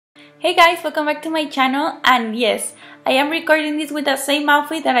Hey guys, welcome back to my channel. And yes, I am recording this with the same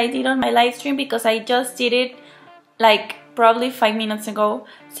outfit that I did on my live stream because I just did it like probably 5 minutes ago.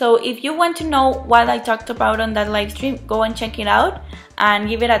 So if you want to know what I talked about on that live stream, go and check it out and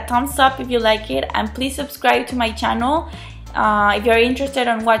give it a thumbs up if you like it, and please subscribe to my channel if you're interested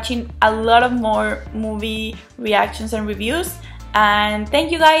in watching a lot of more movie reactions and reviews. And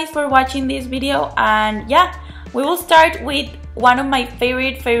thank you guys for watching this video. And yeah, we will start with one of my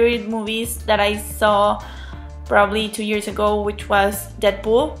favorite movies that I saw probably 2 years ago, which was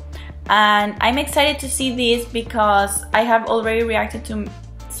Deadpool. And I'm excited to see this because I have already reacted to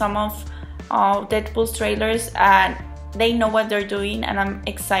some of Deadpool's trailers and they know what they're doing, and I'm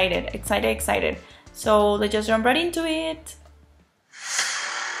excited. So let's just jump right into it.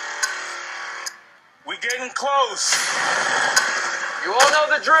 We're getting close. You all know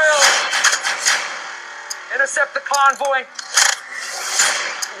the drill. Intercept the convoy.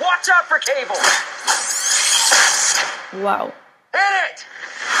 Watch out for Cable. Wow. Hit it!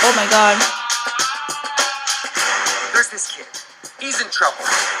 Oh my god. There's this kid. He's in trouble.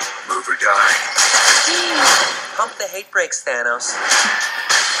 Move or die. Pump the hate brakes, Thanos.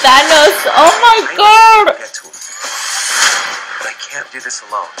 Thanos! Oh my god! Get to him. But I can't do this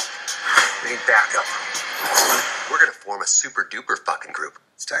alone. We need backup. We're gonna form a super duper fucking group.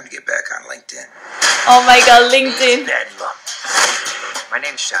 It's time to get back on LinkedIn. Oh my god, LinkedIn. Bedlam. My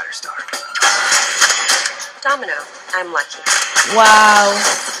name's Shatterstar. Domino, I'm Lucky. Wow.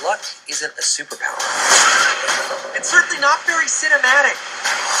 Luck isn't a superpower. It's certainly not very cinematic.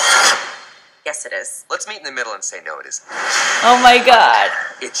 Yes, it is. Let's meet in the middle and say no, it isn't. Oh my god.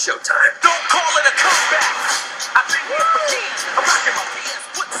 It's showtime. Don't call it a comeback. I've been here for years. I'm rocking my pants.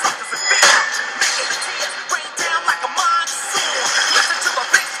 What suckers have been? Making the tears rain down like a monsoon. Listen to the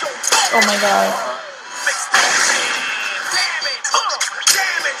bass go boom. Oh my god.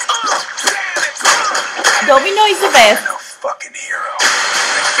 Domino is the best. No fucking hero.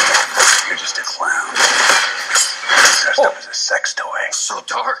 You're just a clown. Dressed up as a sex toy. So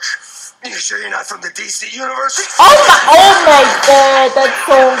dark. You sure you're not from the DC universe? Oh my god, that's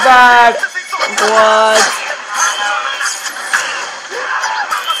so bad. What?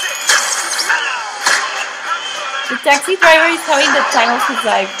 The taxi driver is having the time of his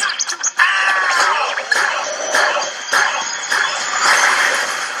life.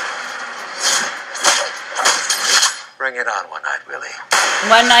 Bring it on, One-Eyed Willie.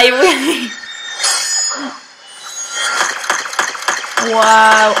 One-Eyed Willie.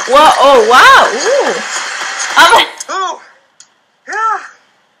 Wow. Whoa. Oh, wow. Ooh. Ooh. Yeah.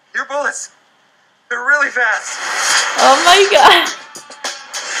 Your bullets. They're really fast. Oh my god.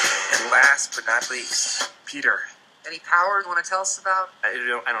 And last but not least, Peter. Any power you want to tell us about? I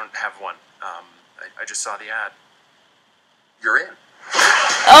don't have one. I just saw the ad. You're in.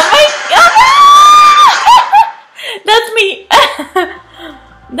 Oh my god. That's me.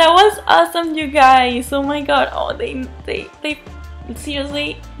 That was awesome, you guys. Oh my god. Oh, they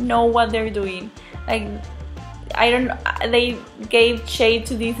seriously know what they're doing. Like, they gave shade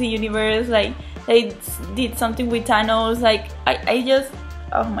to DC universe. Like, they did something with Thanos. Like, I just,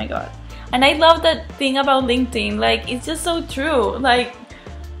 oh my god. And I love that thing about LinkedIn. Like, it's just so true. Like,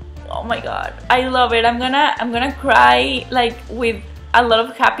 oh my god, I love it. I'm gonna cry, like, with a lot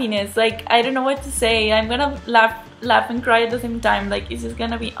of happiness. Like, I don't know what to say. I'm gonna laugh and cry at the same time. Like, it's just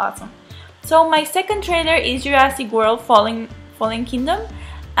gonna be awesome. So my second trailer is Jurassic World Fallen Kingdom,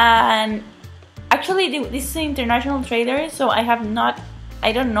 and actually this is an international trailer, so I don't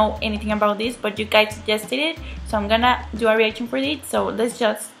know anything about this, but you guys suggested it, so I'm gonna do a reaction for it. So let's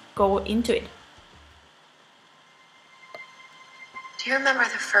just go into it. Do you remember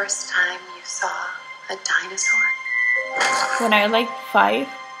the first time you saw a dinosaur? When I was like 5.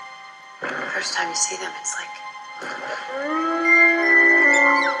 First time you see them, it's like a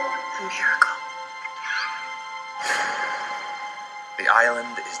miracle. The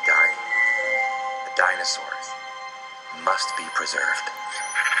island is dying. The dinosaurs must be preserved.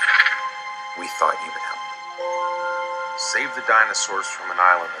 We thought you would help. Save the dinosaurs from an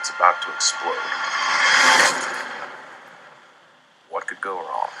island that's about to explode. What could go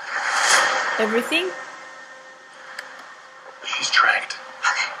wrong? Everything. She's tracked.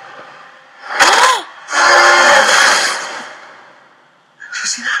 You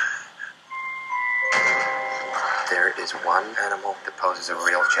see that? There is one animal that poses a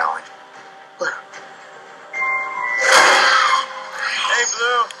real challenge. Blue. Hey,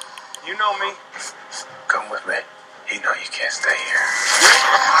 Blue. You know me. Come with me. You know you can't stay here.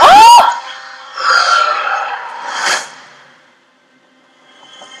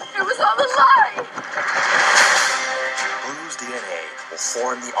 It was all a lie! Blue's DNA will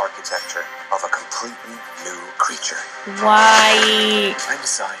form the architecture of a completely new creature. Why? I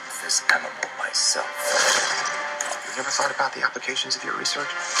designed this animal myself. You ever thought about the applications of your research?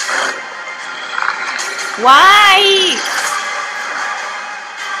 Why?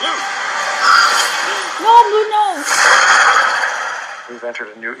 No, Blue, no. We've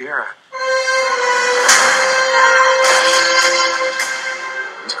entered a new era.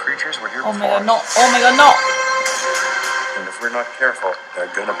 These creatures were here Oh my before god, no. us. Oh my god, no. And if we're not careful, they're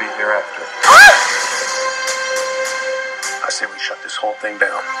gonna be here after. I say we shut this whole thing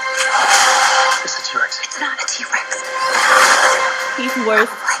down. It's a T-Rex. It's not a T-Rex. He's worse.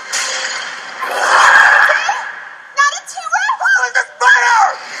 Not a T-Rex! What is this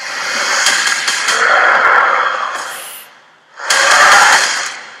fire?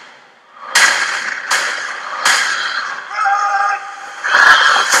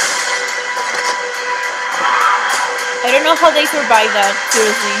 I don't know how they survived that,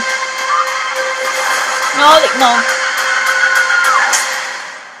 seriously. No, no.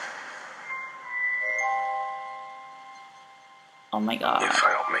 Oh my god. If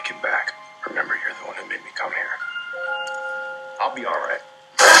I don't make it back, remember you're the one who made me come here. I'll be alright.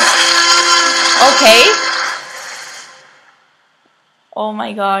 Okay. Oh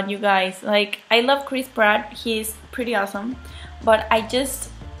my god, you guys. Like, I love Chris Pratt. He's pretty awesome. But I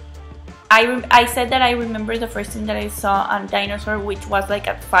said that I remember the first time that I saw a dinosaur, which was like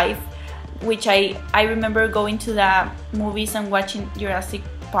at 5, which I remember going to the movies and watching Jurassic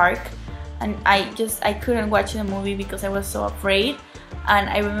Park, and I couldn't watch the movie because I was so afraid. And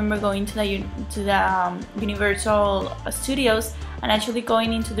I remember going to the Universal Studios and actually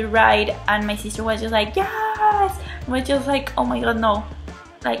going into the ride, and my sister was just like, yes, and was just like, oh my god, no,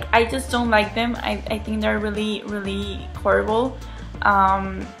 like I just don't like them. I think they're really, really horrible.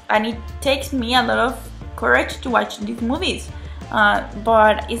 And it takes me a lot of courage to watch these movies,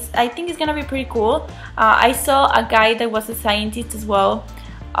 but I think it's gonna be pretty cool. I saw a guy that was a scientist as well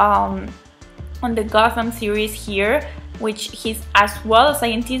on the Gotham series here, which he's as well a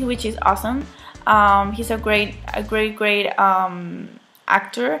scientist, which is awesome. He's a great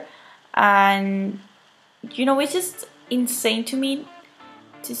actor, and you know, it's just insane to me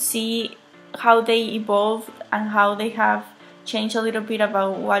to see how they evolved and how they have changed a little bit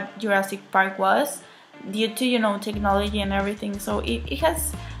about what Jurassic Park was due to, you know, technology and everything. So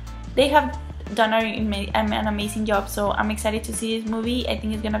they have done an amazing job. So I'm excited to see this movie. I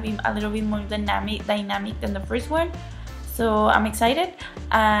think it's gonna be a little bit more dynamic than the first one. So I'm excited.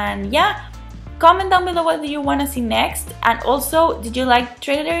 And yeah, comment down below what do you want to see next. And also, did you like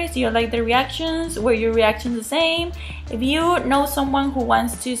trailers? Do you like the reactions? Were your reactions the same? If you know someone who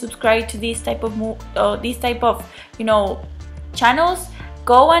wants to subscribe to this type of you know, channels,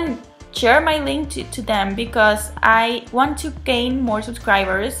 go and share my link to them, because I want to gain more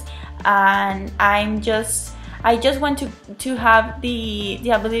subscribers, and I just want to have the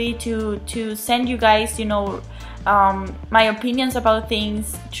ability to send you guys, you know, my opinions about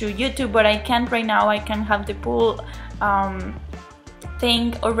things through YouTube, but I can't right now. I can have the pool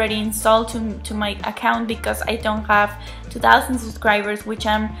thing already installed to my account because I don't have 2,000 subscribers, which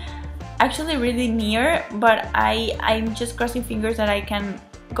I'm actually really near, but I'm just crossing fingers that I can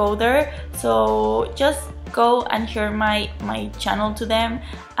go there. So just go and share my channel to them,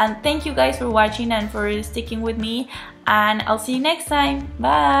 and thank you guys for watching and for sticking with me, and I'll see you next time.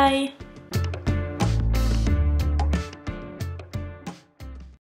 Bye.